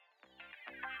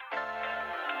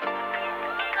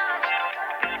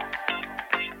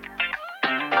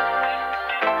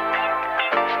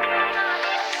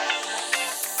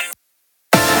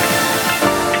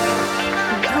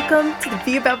Welcome to the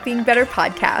Be About Being Better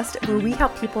podcast, where we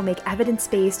help people make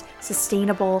evidence-based,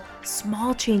 sustainable,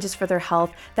 small changes for their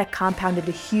health that compound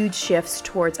into huge shifts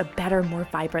towards a better, more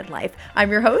vibrant life. I'm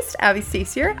your host, Abby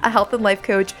Stasier, a health and life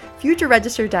coach, future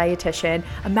registered dietitian,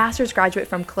 a master's graduate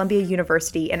from Columbia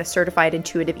University, and a certified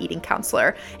intuitive eating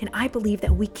counselor. And I believe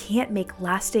that we can't make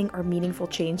lasting or meaningful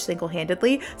change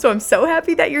single-handedly. So I'm so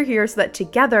happy that you're here so that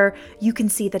together you can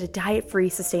see that a diet-free,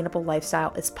 sustainable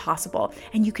lifestyle is possible,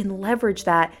 and you can leverage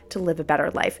that to live a better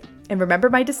life. And remember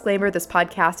my disclaimer, this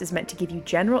podcast is meant to give you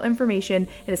general information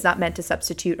and is not meant to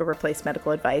substitute or replace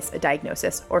medical advice, a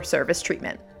diagnosis, or service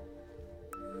treatment.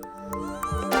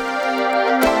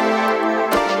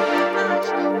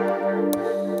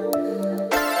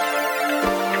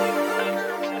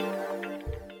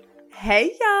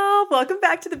 Hey y'all, welcome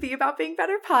back to the Be About Being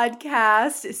Better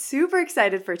podcast. Super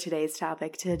excited for today's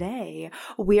topic. Today,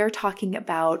 we are talking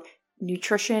about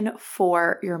nutrition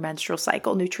for your menstrual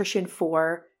cycle, nutrition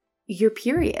for your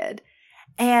period.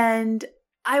 And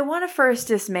I want to first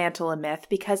dismantle a myth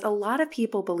because a lot of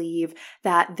people believe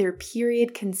that their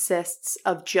period consists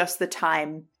of just the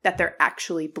time that they're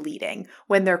actually bleeding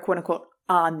when they're quote unquote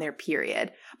on their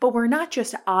period. But we're not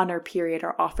just on our period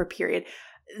or off our period.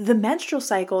 The menstrual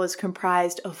cycle is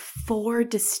comprised of 4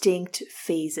 distinct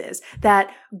phases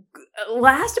that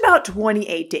last about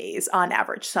 28 days on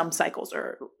average. Some cycles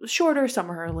are shorter, some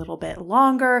are a little bit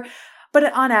longer,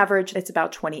 but on average, it's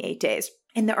about 28 days.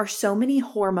 And there are so many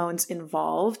hormones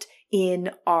involved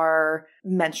in our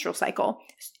menstrual cycle.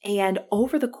 And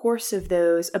over the course of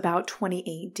those about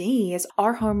 28 days,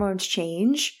 our hormones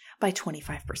change by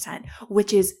 25%,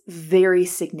 which is very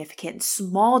significant.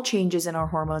 Small changes in our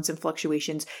hormones and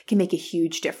fluctuations can make a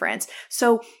huge difference.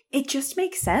 So it just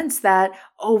makes sense that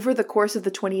over the course of the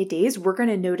 28 days, we're going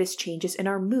to notice changes in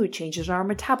our mood, changes in our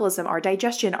metabolism, our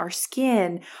digestion, our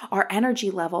skin, our energy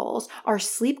levels, our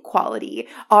sleep quality,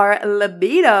 our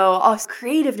libido, our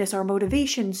creativeness, our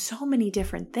motivation, so many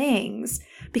different things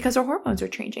because our hormones are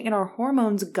changing and our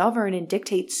hormones govern and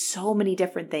dictate so many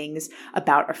different things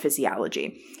about our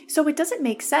physiology. So it doesn't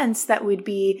make sense that we'd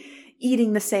be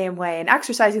eating the same way and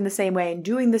exercising the same way and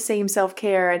doing the same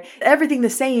self-care and everything the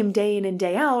same day in and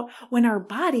day out when our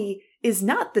body is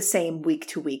not the same week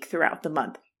to week throughout the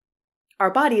month. Our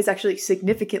body is actually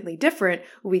significantly different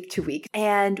week to week,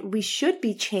 and we should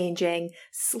be changing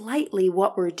slightly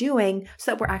what we're doing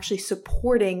so that we're actually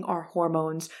supporting our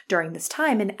hormones during this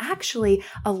time. And actually,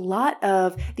 a lot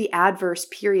of the adverse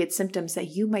period symptoms that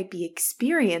you might be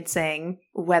experiencing,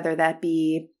 whether that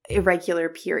be irregular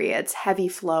periods, heavy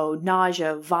flow,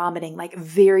 nausea, vomiting, like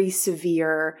very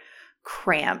severe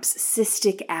cramps,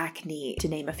 cystic acne, to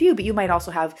name a few, but you might also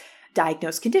have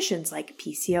diagnosed conditions like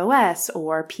PCOS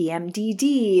or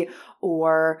PMDD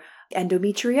or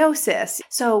endometriosis.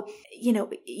 So,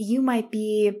 you might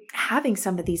be having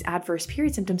some of these adverse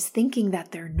period symptoms thinking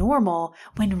that they're normal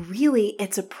when really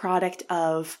it's a product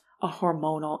of a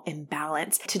hormonal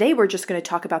imbalance. Today, we're just going to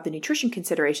talk about the nutrition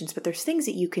considerations, but there's things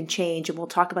that you can change, and we'll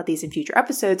talk about these in future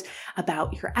episodes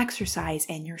about your exercise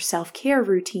and your self-care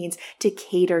routines to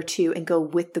cater to and go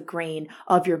with the grain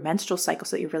of your menstrual cycle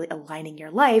so that you're really aligning your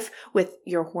life with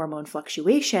your hormone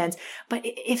fluctuations. But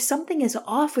if something is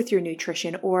off with your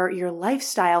nutrition or your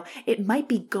lifestyle, it might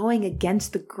be going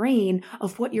against the grain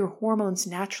of what your hormones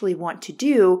naturally want to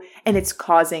do, and it's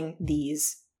causing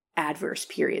these adverse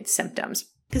period symptoms.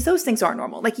 Because those things aren't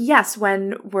normal. Like, yes,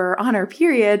 when we're on our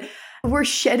period, we're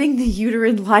shedding the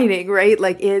uterine lining, right?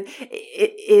 Like it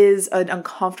is an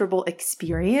uncomfortable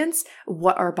experience,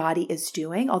 what our body is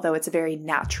doing, although it's a very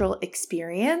natural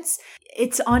experience.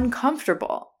 It's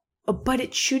uncomfortable, but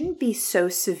it shouldn't be so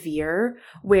severe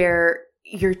where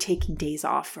you're taking days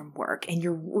off from work and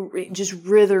you're just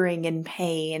writhing in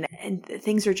pain and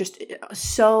things are just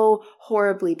so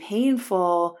horribly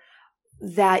painful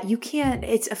that you can't,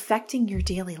 it's affecting your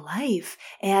daily life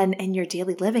and your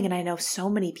daily living. And I know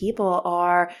so many people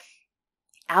are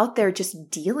out there just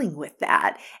dealing with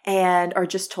that and are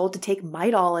just told to take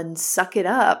Midol and suck it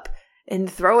up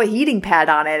and throw a heating pad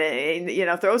on it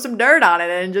and, throw some dirt on it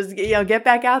and just, get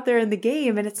back out there in the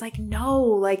game. And it's like, no,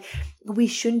 like we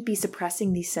shouldn't be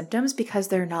suppressing these symptoms because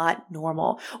they're not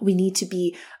normal. We need to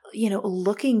be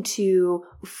looking to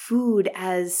food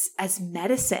as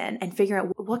medicine and figuring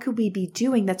out what could we be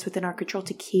doing that's within our control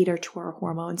to cater to our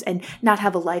hormones and not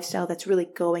have a lifestyle that's really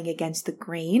going against the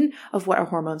grain of what our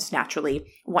hormones naturally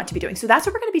want to be doing. So that's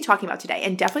what we're going to be talking about today.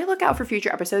 And definitely look out for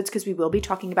future episodes because we will be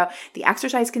talking about the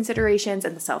exercise considerations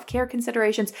and the self-care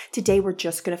considerations. Today, we're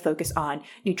just going to focus on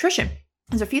nutrition.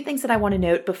 There's a few things that I want to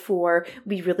note before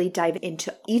we really dive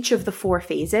into each of the 4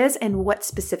 phases and what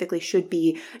specifically should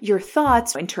be your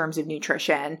thoughts in terms of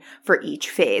nutrition for each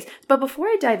phase. But before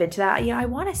I dive into that, I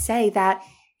want to say that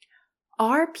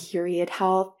our period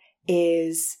health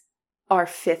is our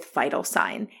 5th vital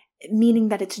sign, meaning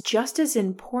that it's just as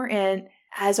important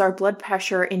as our blood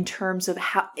pressure in terms of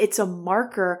how it's a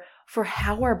marker for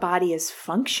how our body is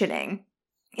functioning.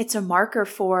 It's a marker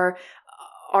for,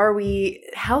 are we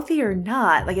healthy or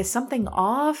not? Like, is something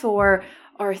off, or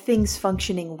are things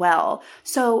functioning well?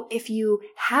 So if you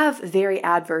have very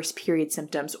adverse period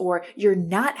symptoms, or you're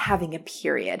not having a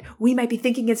period, we might be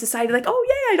thinking in society like, oh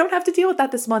yeah, I don't have to deal with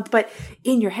that this month. But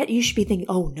in your head, you should be thinking,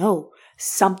 oh no,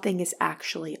 something is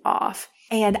actually off.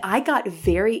 And I got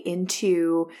very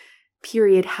into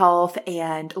period health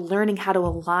and learning how to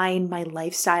align my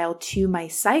lifestyle to my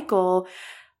cycle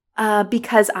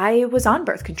because I was on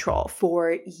birth control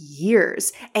for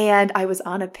years, and I was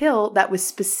on a pill that was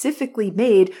specifically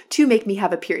made to make me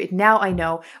have a period. Now I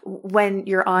know when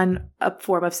you're on a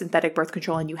form of synthetic birth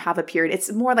control and you have a period,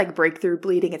 it's more like breakthrough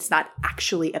bleeding. It's not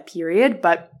actually a period,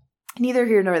 but neither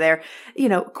here nor there,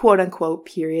 quote unquote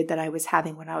period that I was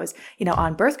having when I was,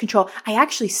 on birth control. I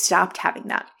actually stopped having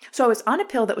that. So I was on a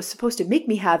pill that was supposed to make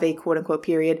me have a quote unquote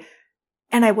period,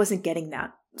 and I wasn't getting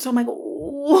that. So I'm like,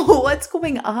 what's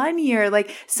going on here?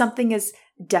 Like, something is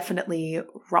definitely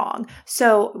wrong.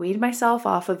 So I weaned myself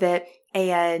off of it,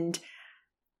 and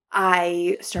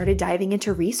I started diving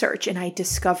into research, and I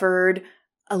discovered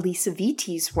Elisa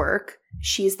Vitti's work.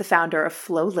 She is the founder of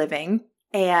Flow Living,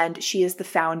 and she is the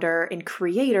founder and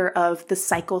creator of the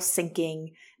cycle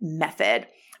syncing method,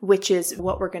 which is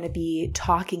what we're going to be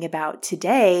talking about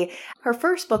today. Her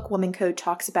first book, Woman Code,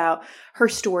 talks about her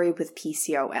story with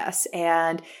PCOS,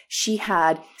 and she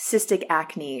had cystic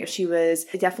acne. She was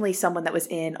definitely someone that was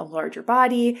in a larger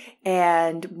body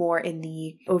and more in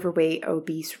the overweight,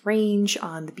 obese range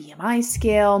on the BMI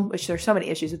scale, which there's so many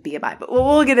issues with BMI, but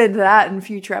we'll get into that in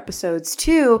future episodes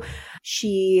too.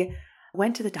 She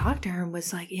went to the doctor and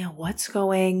was like, what's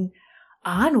going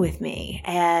on with me?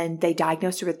 And they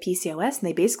diagnosed her with PCOS, and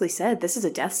they basically said, this is a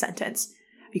death sentence.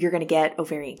 You're going to get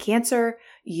ovarian cancer.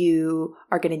 You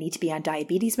are going to need to be on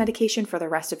diabetes medication for the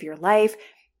rest of your life.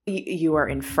 You are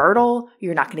infertile.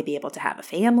 You're not going to be able to have a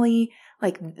family.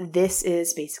 Like, this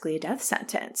is basically a death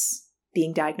sentence,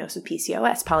 being diagnosed with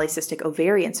PCOS, polycystic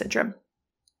ovarian syndrome.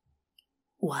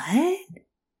 What?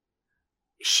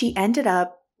 She ended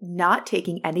up not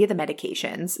taking any of the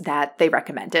medications that they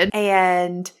recommended,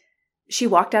 and she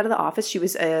walked out of the office. She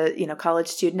was a college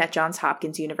student at Johns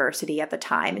Hopkins University at the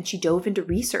time, and she dove into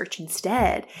research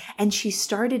instead. And she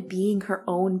started being her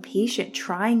own patient,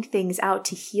 trying things out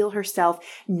to heal herself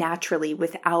naturally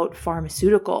without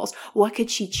pharmaceuticals. What could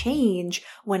she change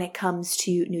when it comes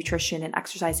to nutrition and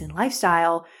exercise and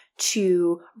lifestyle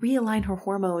to realign her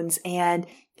hormones? And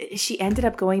she ended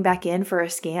up going back in for a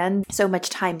scan so much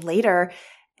time later.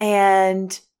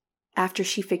 And after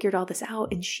she figured all this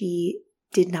out, and she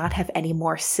did not have any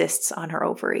more cysts on her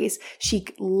ovaries. She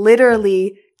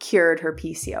literally cured her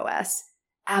PCOS.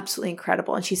 Absolutely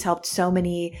incredible. And she's helped so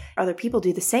many other people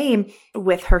do the same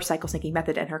with her cycle syncing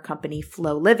method and her company,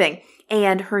 Flow Living.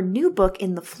 And her new book,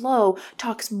 In the Flow,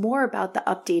 talks more about the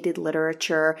updated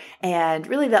literature and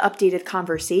really the updated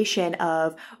conversation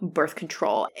of birth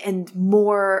control, and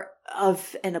more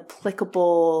of an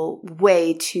applicable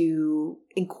way to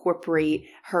incorporate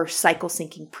her cycle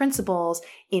syncing principles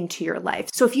into your life.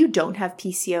 So if you don't have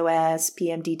PCOS,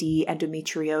 PMDD,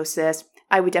 endometriosis,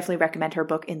 I would definitely recommend her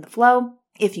book, In the Flow.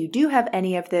 If you do have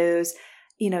any of those,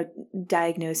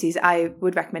 diagnoses, I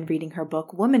would recommend reading her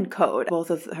book, Woman Code. Both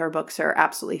of her books are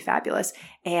absolutely fabulous.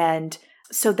 And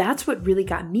so that's what really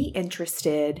got me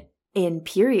interested in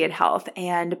period health.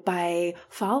 And by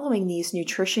following these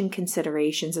nutrition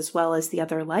considerations as well as the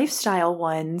other lifestyle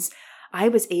ones, I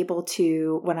was able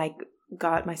to, when I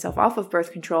got myself off of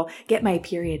birth control, get my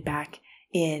period back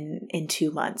in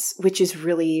 2 months, which is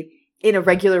really, in a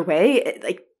regular way,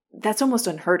 like, that's almost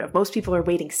unheard of. Most people are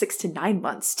waiting 6 to 9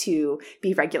 months to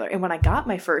be regular. And when I got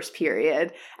my first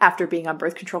period after being on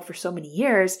birth control for so many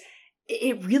years,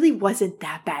 it really wasn't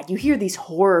that bad. You hear these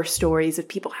horror stories of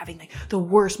people having like the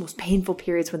worst, most painful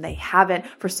periods when they haven't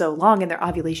for so long and their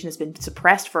ovulation has been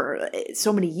suppressed for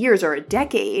so many years or a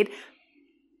decade.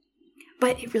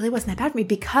 But it really wasn't that bad for me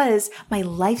because my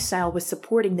lifestyle was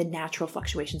supporting the natural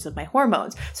fluctuations of my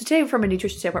hormones. So today, from a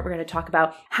nutrition standpoint, we're going to talk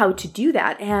about how to do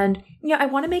that. And, I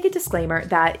want to make a disclaimer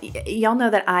that y'all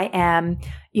know that I am,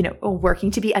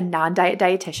 working to be a non-diet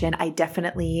dietitian. I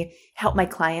definitely help my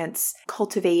clients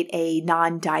cultivate a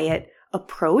non-diet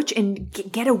approach and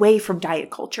get away from diet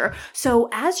culture. So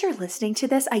as you're listening to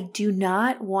this, I do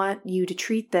not want you to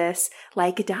treat this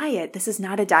like a diet. This is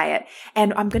not a diet.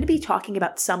 And I'm going to be talking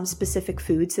about some specific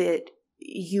foods that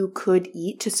you could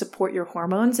eat to support your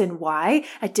hormones and why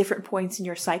at different points in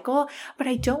your cycle. But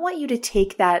I don't want you to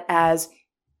take that as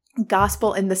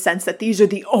gospel in the sense that these are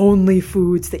the only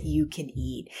foods that you can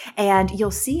eat. And you'll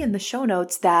see in the show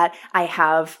notes that I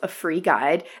have a free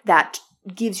guide that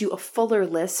gives you a fuller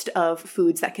list of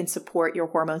foods that can support your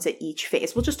hormones at each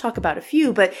phase. We'll just talk about a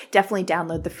few, but definitely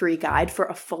download the free guide for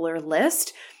a fuller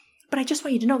list. But I just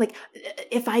want you to know, like,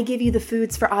 if I give you the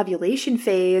foods for ovulation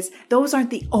phase, those aren't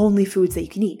the only foods that you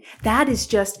can eat. That is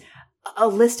just a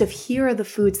list of here are the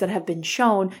foods that have been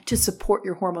shown to support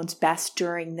your hormones best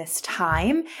during this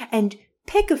time. And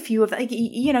pick a few of them. Like,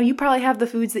 you probably have the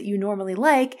foods that you normally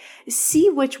like. See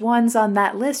which ones on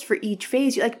that list for each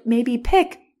phase. Like, maybe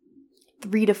pick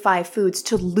 3 to 5 foods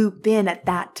to loop in at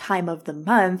that time of the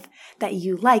month that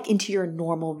you like into your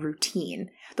normal routine.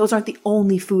 Those aren't the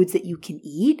only foods that you can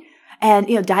eat. And,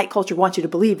 diet culture wants you to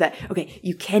believe that, okay,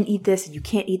 you can eat this and you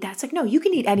can't eat that. It's like, no, you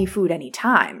can eat any food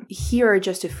anytime. Here are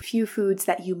just a few foods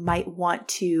that you might want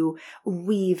to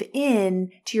weave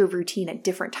in to your routine at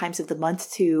different times of the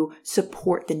month to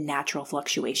support the natural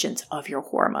fluctuations of your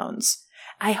hormones.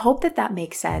 I hope that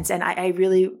makes sense. And I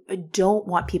really don't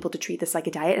want people to treat this like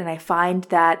a diet. And I find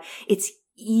that it's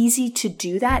easy to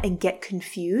do that and get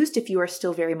confused if you are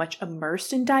still very much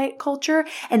immersed in diet culture.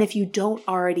 And if you don't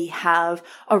already have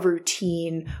a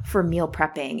routine for meal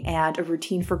prepping and a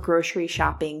routine for grocery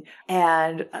shopping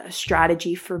and a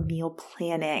strategy for meal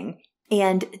planning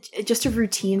and just a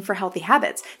routine for healthy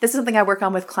habits. This is something I work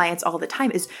on with clients all the time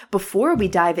is before we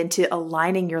dive into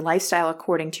aligning your lifestyle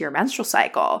according to your menstrual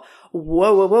cycle.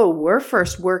 Whoa. We're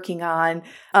first working on,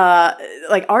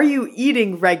 are you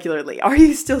eating regularly? Are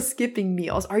you still skipping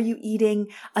meals? Are you eating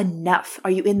enough?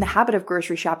 Are you in the habit of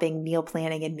grocery shopping, meal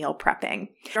planning, and meal prepping?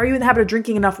 Are you in the habit of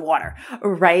drinking enough water,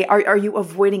 right? Are you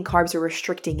avoiding carbs or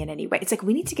restricting in any way? It's like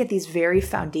we need to get these very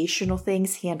foundational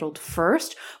things handled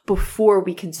first before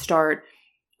we can start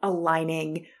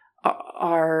aligning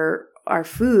our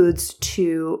foods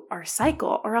to our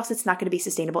cycle, or else it's not going to be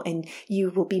sustainable and you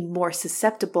will be more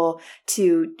susceptible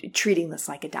to treating this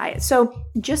like a diet. So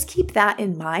just keep that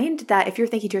in mind, that if you're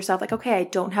thinking to yourself like, okay, I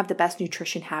don't have the best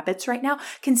nutrition habits right now,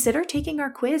 consider taking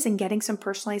our quiz and getting some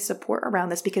personalized support around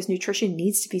this, because nutrition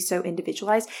needs to be so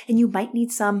individualized and you might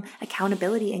need some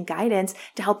accountability and guidance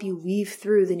to help you weave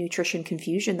through the nutrition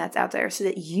confusion that's out there so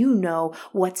that you know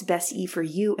what's best to eat for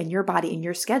you and your body and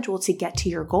your schedule to get to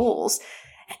your goals.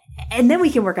 And then we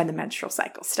can work on the menstrual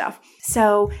cycle stuff.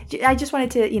 So I just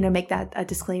wanted to, make that a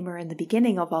disclaimer in the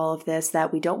beginning of all of this,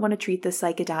 that we don't want to treat this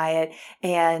like a diet.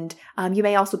 And you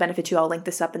may also benefit too, I'll link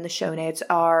this up in the show notes,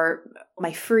 are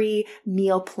my free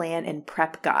meal plan and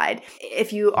prep guide.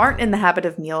 If you aren't in the habit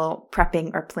of meal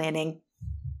prepping or planning,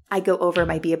 I go over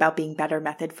my Be About Being Better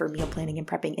method for meal planning and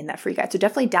prepping in that free guide. So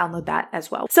definitely download that as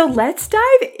well. So let's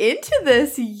dive into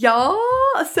this, y'all.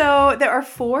 So there are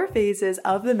 4 phases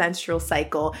of the menstrual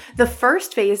cycle. The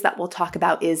first phase that we'll talk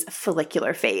about is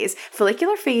follicular phase.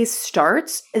 Follicular phase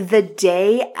starts the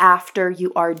day after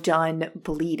you are done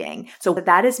bleeding. So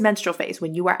that is menstrual phase,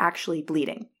 when you are actually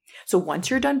bleeding. So once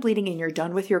you're done bleeding and you're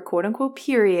done with your quote unquote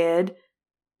period,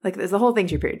 like the whole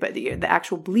thing's your period, but the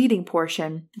actual bleeding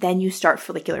portion, then you start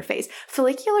follicular phase.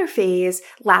 Follicular phase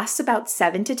lasts about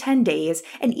 7 to 10 days,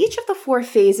 and each of the 4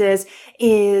 phases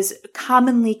is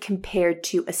commonly compared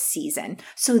to a season.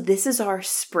 So this is our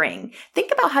spring.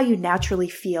 Think about how you naturally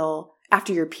feel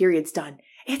after your period's done.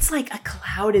 It's like a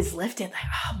cloud is lifted, like,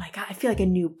 oh my God, I feel like a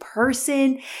new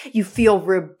person. You feel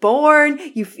reborn.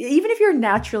 Even if you're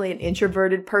naturally an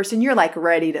introverted person, you're like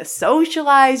ready to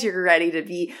socialize. You're ready to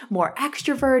be more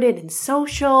extroverted and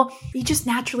social. You just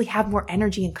naturally have more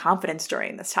energy and confidence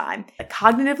during this time.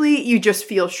 Cognitively, you just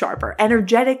feel sharper.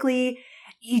 Energetically,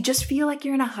 you just feel like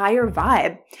you're in a higher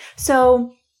vibe.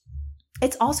 So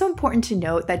it's also important to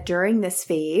note that during this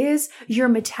phase, your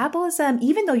metabolism,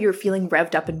 even though you're feeling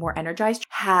revved up and more energized,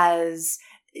 has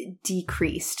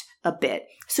decreased a bit.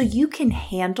 So you can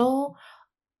handle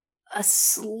a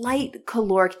slight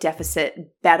caloric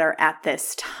deficit better at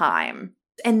this time.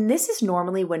 And this is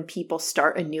normally when people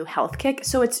start a new health kick.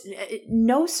 So it's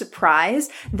no surprise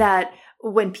that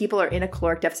when people are in a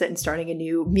caloric deficit and starting a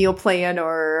new meal plan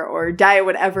or diet,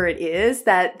 whatever it is,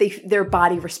 that their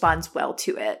body responds well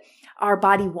to it. Our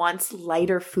body wants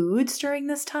lighter foods during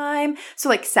this time. So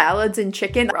like salads and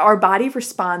chicken, our body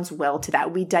responds well to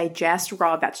that. We digest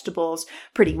raw vegetables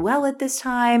pretty well at this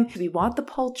time. We want the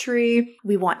poultry.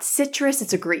 We want citrus.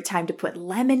 It's a great time to put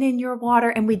lemon in your water,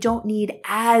 and we don't need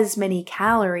as many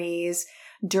calories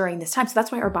during this time. So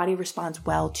that's why our body responds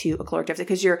well to a caloric deficit,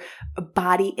 because your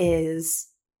body is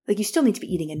like, you still need to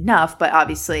be eating enough, but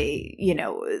obviously,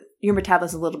 your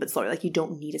metabolism is a little bit slower. Like, you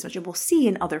don't need as much. And we'll see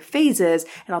in other phases,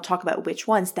 and I'll talk about which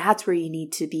ones, that's where you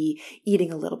need to be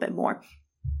eating a little bit more.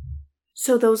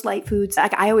 So those light foods,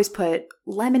 like I always put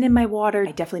lemon in my water.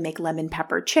 I definitely make lemon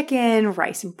pepper chicken,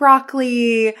 rice and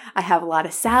broccoli. I have a lot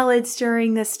of salads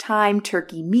during this time,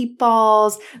 turkey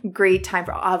meatballs, great time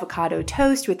for avocado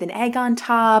toast with an egg on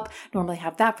top. Normally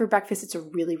have that for breakfast. It's a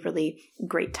really, really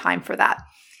great time for that.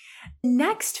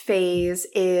 Next phase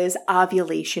is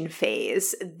ovulation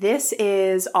phase. This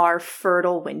is our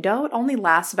fertile window. It only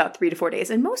lasts about 3 to 4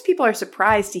 days. And most people are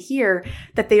surprised to hear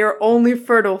that they are only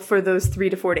fertile for those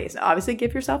 3 to 4 days. Now, obviously,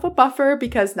 give yourself a buffer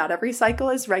because not every cycle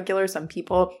is regular. Some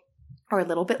people are a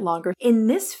little bit longer. In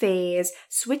this phase,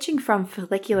 switching from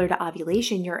follicular to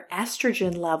ovulation, your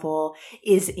estrogen level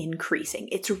is increasing.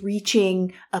 It's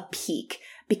reaching a peak,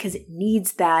 because it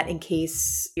needs that in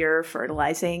case you're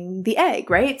fertilizing the egg,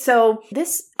 right? So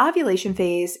this ovulation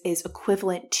phase is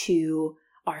equivalent to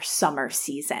our summer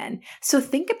season. So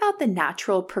think about the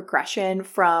natural progression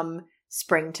from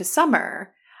spring to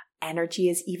summer. Energy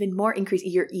is even more increased.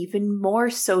 You're even more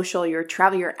social. You're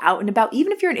traveling. You're out and about.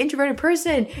 Even if you're an introverted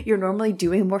person, you're normally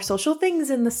doing more social things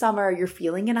in the summer. You're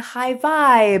feeling in a high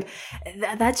vibe.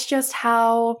 That's just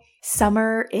how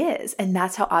summer is. And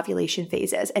that's how ovulation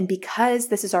phase is. And because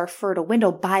this is our fertile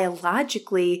window,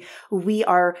 biologically, we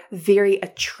are very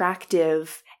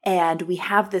attractive and we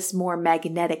have this more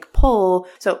magnetic pull.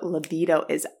 So libido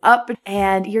is up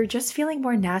and you're just feeling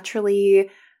more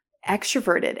naturally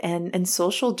extroverted and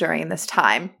social during this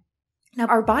time. Now,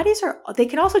 our bodies they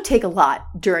can also take a lot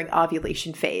during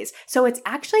ovulation phase. So it's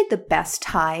actually the best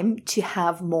time to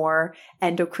have more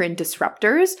endocrine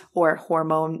disruptors or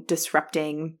hormone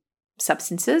disrupting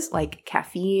substances like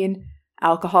caffeine,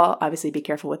 alcohol. Obviously, be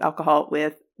careful with alcohol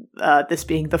with this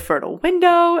being the fertile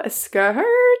window, a skirt,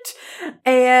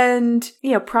 and,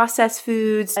 processed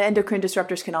foods. Endocrine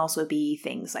disruptors can also be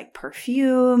things like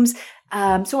perfumes.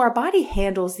 So our body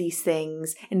handles these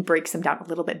things and breaks them down a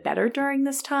little bit better during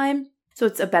this time. So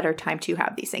it's a better time to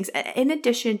have these things. In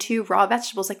addition to raw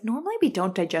vegetables, like normally we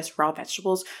don't digest raw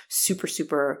vegetables super,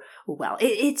 super well.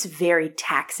 It's very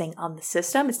taxing on the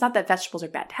system. It's not that vegetables are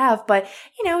bad to have, but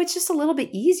it's just a little bit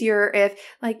easier if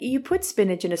like you put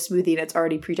spinach in a smoothie and it's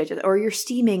already pre-digested, or you're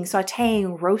steaming,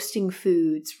 sauteing, roasting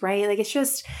foods, right? Like it's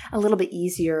just a little bit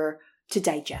easier to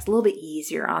digest, a little bit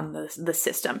easier on the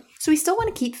system. So we still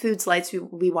want to keep foods light. So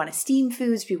we want to steam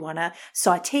foods. We want to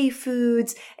saute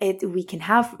foods. We can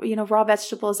have, raw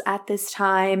vegetables at this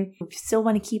time. We still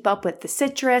want to keep up with the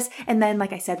citrus. And then,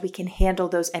 like I said, we can handle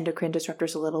those endocrine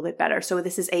disruptors a little bit better. So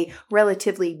this is a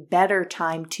relatively better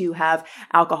time to have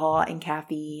alcohol and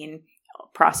caffeine,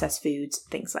 processed foods,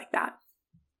 things like that.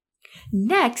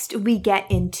 Next, we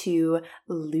get into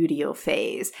luteal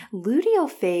phase. Luteal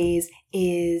phase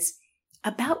is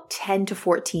about 10 to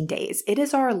 14 days. It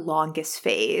is our longest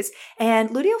phase. And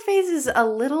luteal phase is a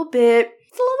little bit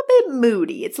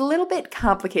moody. It's a little bit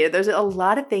complicated. There's a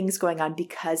lot of things going on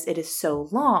because it is so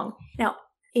long. Now,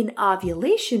 in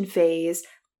ovulation phase,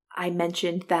 I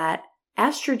mentioned that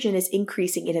estrogen is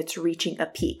increasing and it's reaching a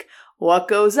peak. What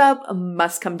goes up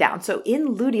must come down. So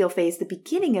in luteal phase, the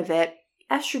beginning of it,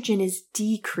 estrogen is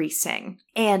decreasing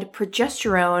and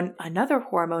progesterone, another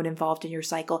hormone involved in your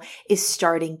cycle, is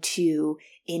starting to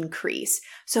increase.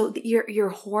 So your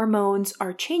hormones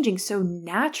are changing. So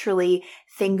naturally,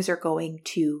 things are going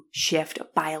to shift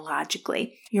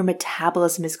biologically. Your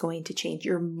metabolism is going to change.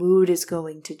 Your mood is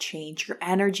going to change. Your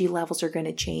energy levels are going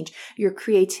to change. Your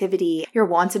creativity, your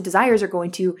wants and desires are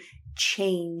going to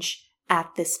change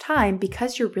at this time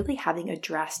because you're really having a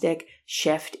drastic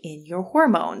shift in your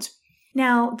hormones.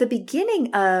 Now, the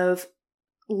beginning of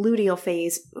luteal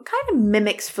phase kind of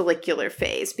mimics follicular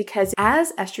phase because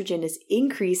as estrogen is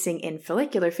increasing in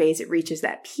follicular phase, it reaches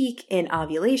that peak in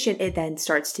ovulation. It then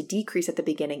starts to decrease at the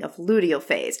beginning of luteal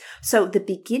phase. So the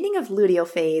beginning of luteal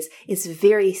phase is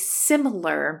very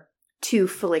similar to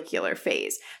follicular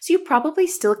phase. So you probably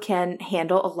still can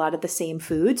handle a lot of the same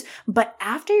foods, but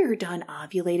after you're done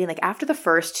ovulating, like after the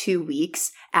first 2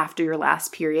 weeks after your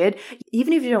last period,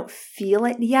 even if you don't feel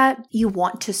it yet, you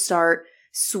want to start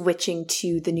switching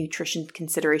to the nutrition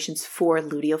considerations for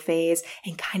luteal phase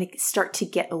and kind of start to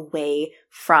get away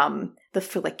from the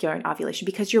follicular and ovulation,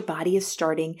 because your body is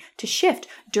starting to shift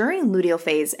during luteal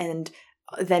phase, and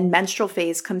then menstrual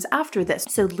phase comes after this.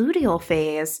 So luteal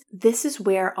phase, this is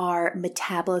where our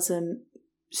metabolism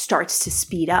starts to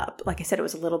speed up. Like I said, it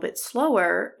was a little bit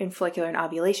slower in follicular and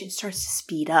ovulation. It starts to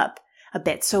speed up a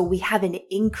bit. So we have an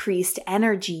increased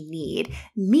energy need,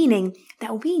 meaning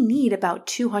that we need about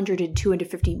 200 and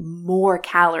 250 more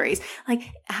calories. Like,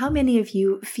 how many of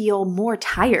you feel more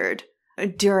tired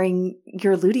during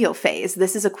your luteal phase?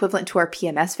 This is equivalent to our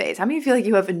PMS phase. How many of you feel like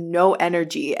you have no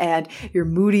energy and you're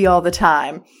moody all the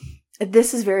time?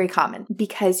 This is very common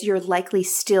because you're likely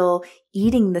still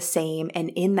eating the same and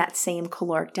in that same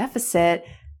caloric deficit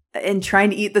and trying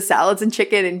to eat the salads and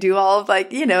chicken and do all of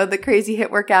the crazy HIIT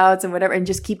workouts and whatever, and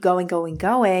just keep going,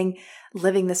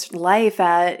 living this life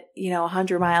at,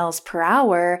 100 miles per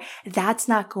hour. That's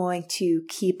not going to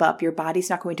keep up. Your body's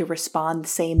not going to respond the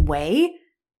same way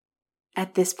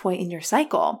at this point in your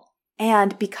cycle.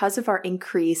 And because of our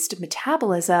increased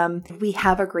metabolism, we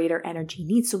have a greater energy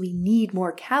need. So we need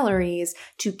more calories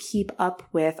to keep up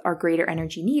with our greater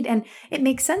energy need. And it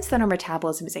makes sense that our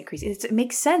metabolism is increasing. It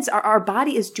makes sense. Our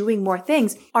body is doing more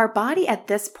things. Our body at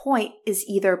this point is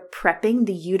either prepping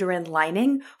the uterine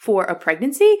lining for a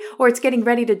pregnancy, or it's getting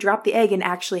ready to drop the egg and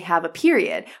actually have a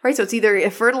period, right? So it's either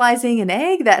fertilizing an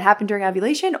egg that happened during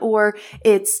ovulation, or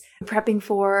it's prepping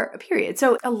for a period.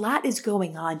 So a lot is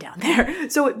going on down there.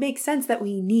 So it makes sense that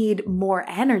we need more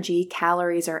energy,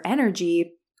 calories or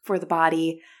energy, for the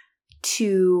body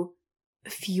to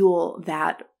fuel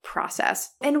that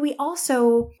process. And we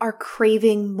also are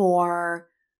craving more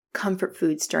comfort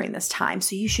foods during this time.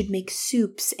 So you should make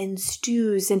soups and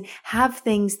stews and have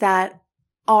things that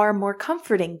are more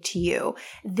comforting to you.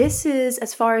 This is,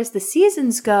 as far as the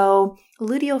seasons go,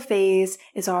 luteal phase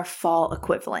is our fall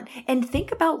equivalent. And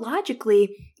think about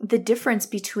logically the difference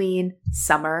between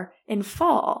summer and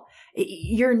fall.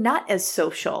 You're not as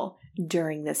social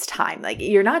during this time. Like,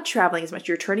 you're not traveling as much.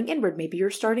 You're turning inward. Maybe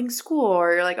you're starting school,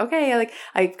 or you're like, okay,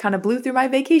 I kind of blew through my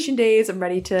vacation days. I'm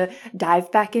ready to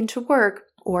dive back into work.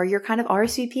 Or you're kind of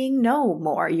RSVPing no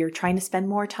more. You're trying to spend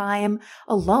more time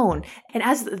alone. And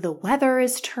as the weather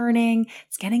is turning,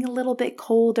 it's getting a little bit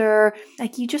colder.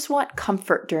 Like, you just want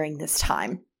comfort during this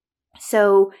time.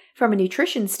 So from a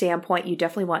nutrition standpoint, you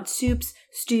definitely want soups,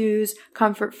 stews,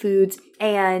 comfort foods,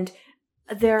 and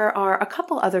there are a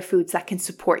couple other foods that can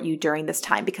support you during this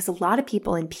time, because a lot of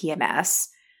people in PMS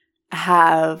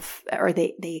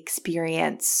they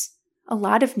experience a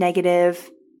lot of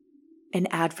negative and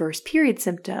adverse period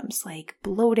symptoms like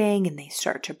bloating, and they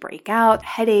start to break out,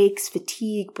 headaches,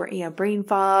 fatigue, brain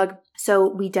fog.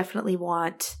 So we definitely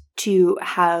want to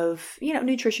have,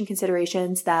 nutrition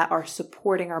considerations that are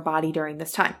supporting our body during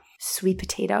this time. Sweet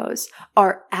potatoes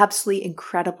are absolutely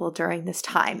incredible during this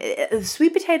time.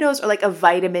 Sweet potatoes are like a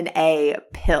vitamin A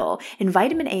pill. And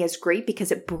vitamin A is great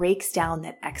because it breaks down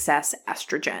that excess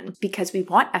estrogen, because we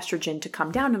want estrogen to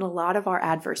come down. And a lot of our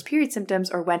adverse period symptoms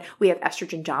are when we have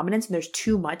estrogen dominance and there's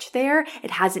too much there.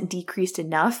 It hasn't decreased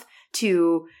enough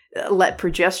to let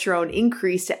progesterone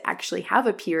increase to actually have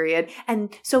a period.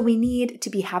 And so we need to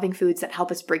be having foods that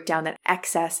help us break down that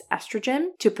excess estrogen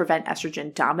to prevent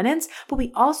estrogen dominance. But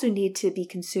we also need to be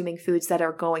consuming foods that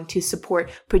are going to support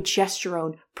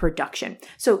progesterone production.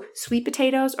 So sweet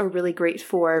potatoes are really great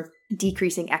for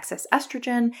decreasing excess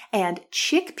estrogen, and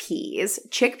chickpeas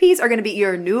are going to be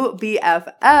your new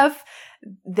BFF.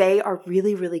 They are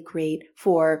really, really great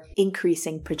for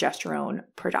increasing progesterone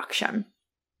production.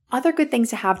 Other good things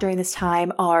to have during this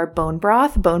time are bone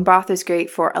broth. Bone broth is great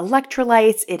for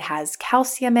electrolytes. It has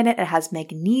calcium in it. It has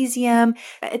magnesium.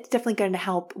 It's definitely going to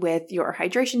help with your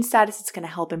hydration status. It's going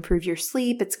to help improve your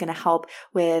sleep. It's going to help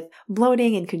with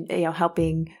bloating and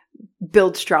helping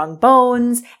build strong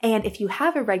bones. And if you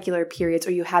have irregular periods,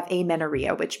 or you have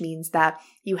amenorrhea, which means that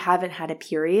you haven't had a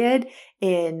period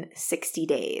in 60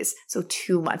 days, so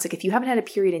 2 months. Like, if you haven't had a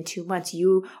period in 2 months,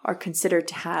 you are considered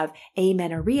to have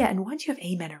amenorrhea. And once you have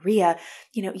amenorrhea,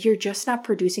 you're just not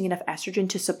producing enough estrogen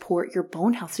to support your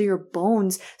bone health. So your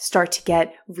bones start to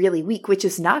get really weak, which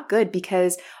is not good,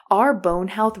 because our bone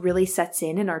health really sets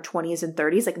in our 20s and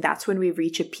 30s. Like, that's when we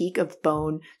reach a peak of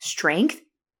bone strength.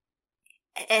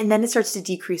 And then it starts to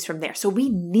decrease from there. So we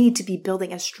need to be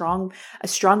building as strong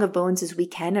of bones as we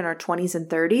can in our 20s and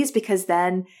 30s, because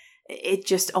then it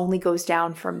just only goes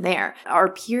down from there.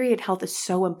 Our period health is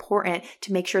so important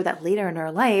to make sure that later in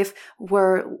our life,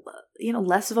 we're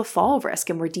less of a fall risk,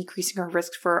 and we're decreasing our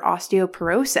risk for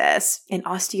osteoporosis and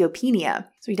osteopenia.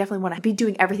 So we definitely want to be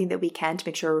doing everything that we can to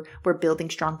make sure we're building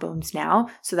strong bones now,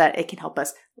 so that it can help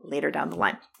us later down the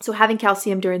line. So having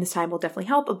calcium during this time will definitely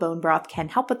help. A bone broth can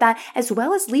help with that, as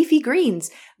well as leafy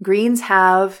greens. Greens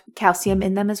have calcium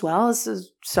in them as well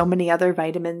as so many other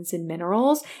vitamins and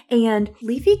minerals. And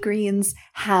leafy greens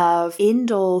have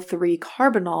indole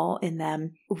 3-carbinol in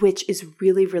them, which is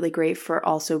really, really great for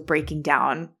also breaking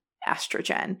down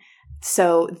estrogen.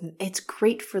 So it's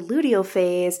great for luteal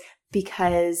phase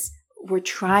because we're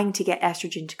trying to get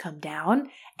estrogen to come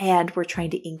down and we're trying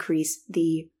to increase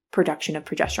the production of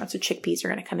progesterone. So chickpeas are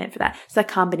going to come in for that. So that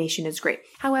combination is great.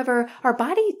 However, our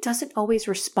body doesn't always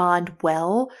respond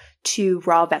well to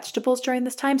raw vegetables during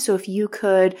this time. So if you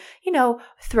could,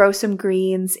 throw some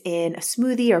greens in a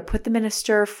smoothie or put them in a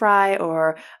stir fry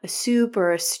or a soup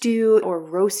or a stew or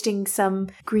roasting some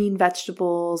green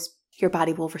vegetables, your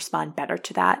body will respond better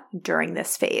to that during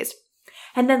this phase.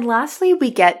 And then lastly, we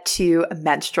get to a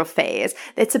menstrual phase.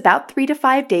 It's about 3 to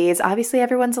 5 days. Obviously,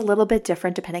 everyone's a little bit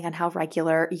different depending on how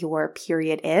regular your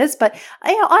period is. But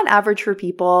on average for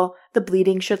people, the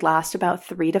bleeding should last about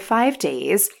 3 to 5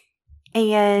 days.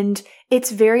 And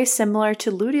it's very similar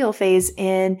to luteal phase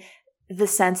in the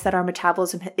sense that our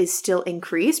metabolism is still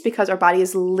increased because our body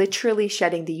is literally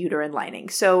shedding the uterine lining.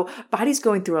 So body's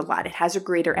going through a lot. It has a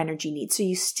greater energy need. So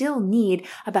you still need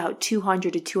about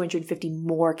 200 to 250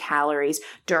 more calories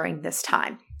during this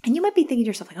time. And you might be thinking to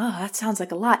yourself, oh, that sounds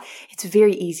like a lot. It's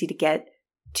very easy to get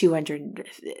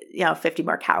 250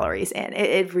 more calories in.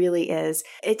 It really is.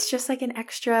 It's just like an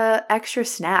extra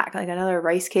snack, like another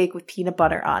rice cake with peanut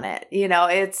butter on it.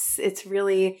 It's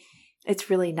really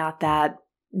not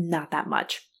that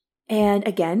much. And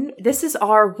again, this is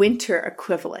our winter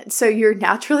equivalent. So you're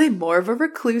naturally more of a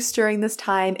recluse during this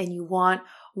time and you want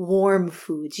warm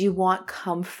foods. You want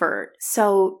comfort.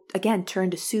 So again,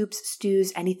 turn to soups,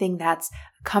 stews, anything that's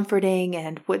comforting.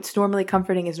 And what's normally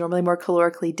comforting is normally more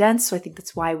calorically dense. So I think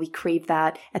that's why we crave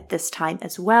that at this time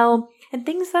as well. And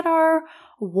things that are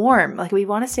warm. Like we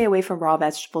want to stay away from raw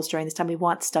vegetables during this time. We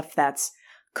want stuff that's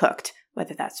cooked,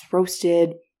 whether that's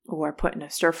roasted or put in a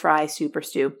stir fry, soup, or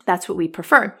stew. That's what we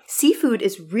prefer. Seafood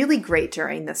is really great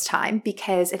during this time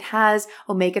because it has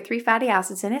omega-3 fatty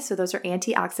acids in it. So those are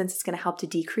antioxidants. It's going to help to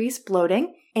decrease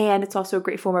bloating. And it's also a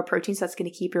great form of protein. So that's going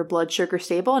to keep your blood sugar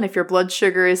stable. And if your blood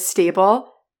sugar is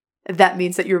stable, that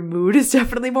means that your mood is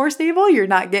definitely more stable. You're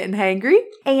not getting hangry.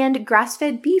 And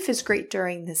grass-fed beef is great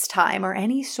during this time, or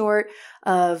any sort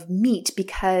of meat,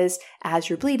 because as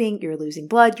you're bleeding, you're losing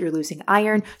blood, you're losing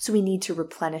iron. So we need to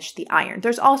replenish the iron.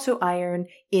 There's also iron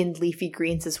in leafy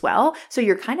greens as well. So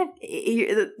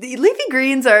the leafy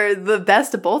greens are the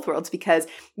best of both worlds because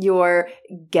you're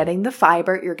getting the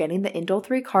fiber, you're getting the indole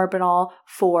 3-carbinol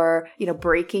for,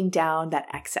 breaking down that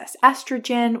excess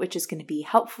estrogen, which is going to be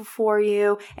helpful for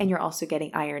you. And you're also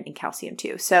getting iron and calcium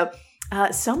too. So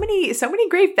many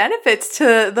great benefits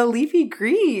to the leafy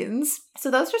greens.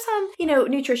 So those are some,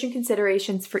 nutrition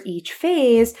considerations for each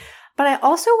phase. But I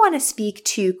also want to speak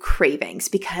to cravings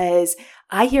because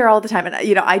I hear all the time, and,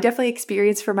 I definitely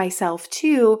experience for myself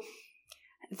too,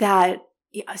 that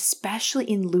especially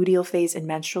in luteal phase and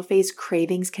menstrual phase,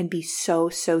 cravings can be so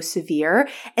severe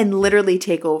and literally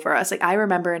take over us. Like I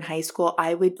remember in high school,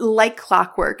 I would like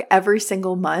clockwork every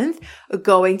single month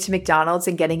going to McDonald's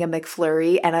and getting a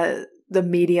McFlurry and the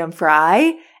medium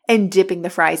fry and dipping the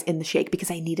fries in the shake because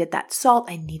I needed that salt,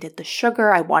 I needed the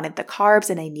sugar, I wanted the carbs,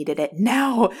 and I needed it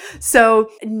now. So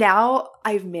now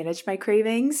I've managed my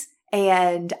cravings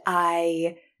and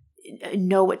I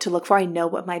know what to look for. I know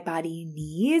what my body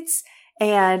needs.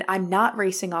 And I'm not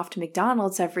racing off to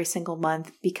McDonald's every single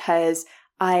month because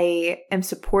I am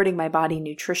supporting my body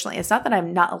nutritionally. It's not that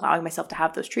I'm not allowing myself to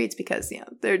have those treats because,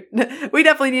 we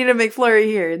definitely need a McFlurry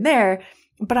here and there.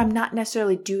 But I'm not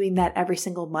necessarily doing that every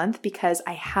single month because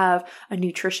I have a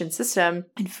nutrition system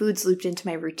and foods looped into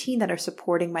my routine that are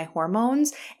supporting my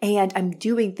hormones, and I'm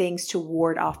doing things to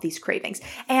ward off these cravings.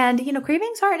 And,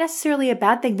 cravings aren't necessarily a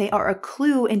bad thing. They are a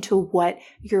clue into what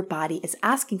your body is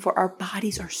asking for. Our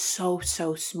bodies are so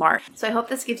smart. So I hope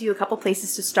this gives you a couple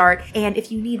places to start. And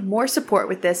if you need more support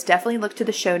with this, definitely look to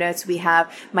the show notes. We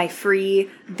have my free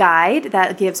guide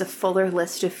that gives a fuller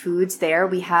list of foods there.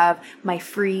 We have my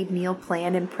free meal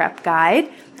plan and prep guide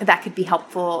that could be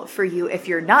helpful for you if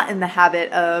you're not in the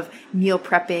habit of meal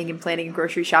prepping and planning and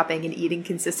grocery shopping and eating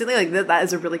consistently. Like that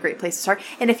is a really great place to start.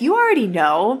 And if you already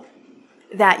know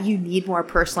that you need more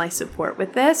personalized support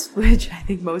with this, which I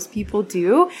think most people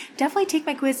do, definitely take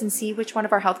my quiz and see which one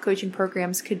of our health coaching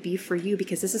programs could be for you,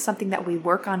 because this is something that we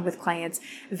work on with clients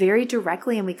very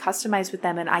directly and we customize with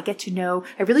them. And I get to know,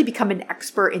 I really become an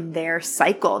expert in their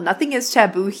cycle. Nothing is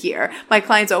taboo here. My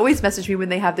clients always message me when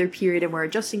they have their period and we're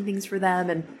adjusting things for them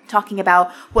and talking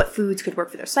about what foods could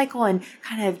work for their cycle and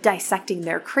kind of dissecting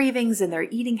their cravings and their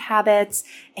eating habits.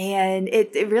 And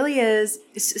it really is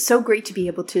so great to be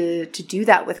able to do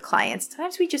that with clients.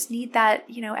 Sometimes we just need that,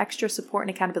 extra support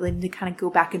and accountability to kind of go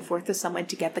back and forth with someone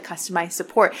to get the customized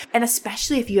support. And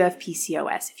especially if you have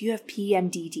PCOS, if you have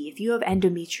PMDD, if you have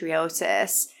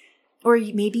endometriosis, or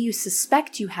maybe you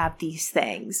suspect you have these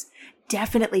things,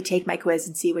 definitely take my quiz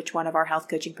and see which one of our health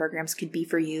coaching programs could be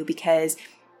for you, because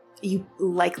you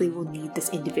likely will need this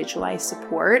individualized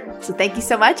support. So thank you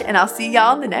so much, and I'll see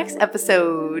y'all in the next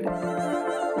episode.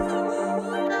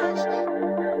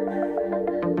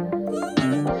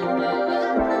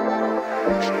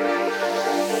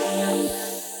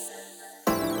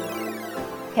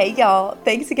 Hey y'all,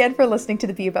 thanks again for listening to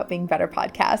the Be About Being Better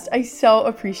podcast. I so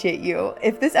appreciate you.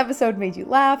 If this episode made you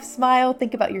laugh, smile,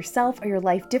 think about yourself or your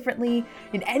life differently,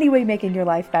 in any way making your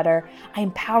life better, I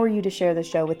empower you to share the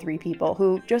show with 3 people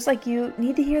who, just like you,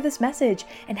 need to hear this message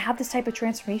and have this type of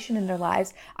transformation in their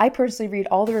lives. I personally read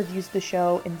all the reviews of the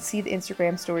show and see the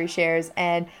Instagram story shares,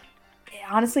 and it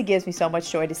honestly gives me so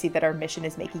much joy to see that our mission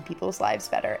is making people's lives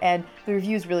better. And the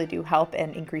reviews really do help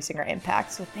in increasing our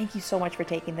impact. So thank you so much for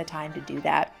taking the time to do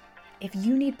that. If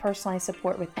you need personalized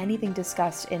support with anything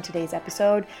discussed in today's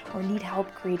episode, or need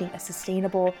help creating a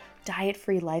sustainable,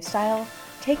 diet-free lifestyle,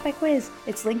 take my quiz.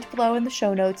 It's linked below in the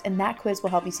show notes, and that quiz will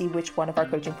help you see which one of our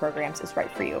coaching programs is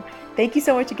right for you. Thank you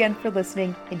so much again for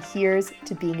listening, and here's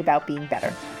to being about being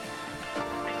better.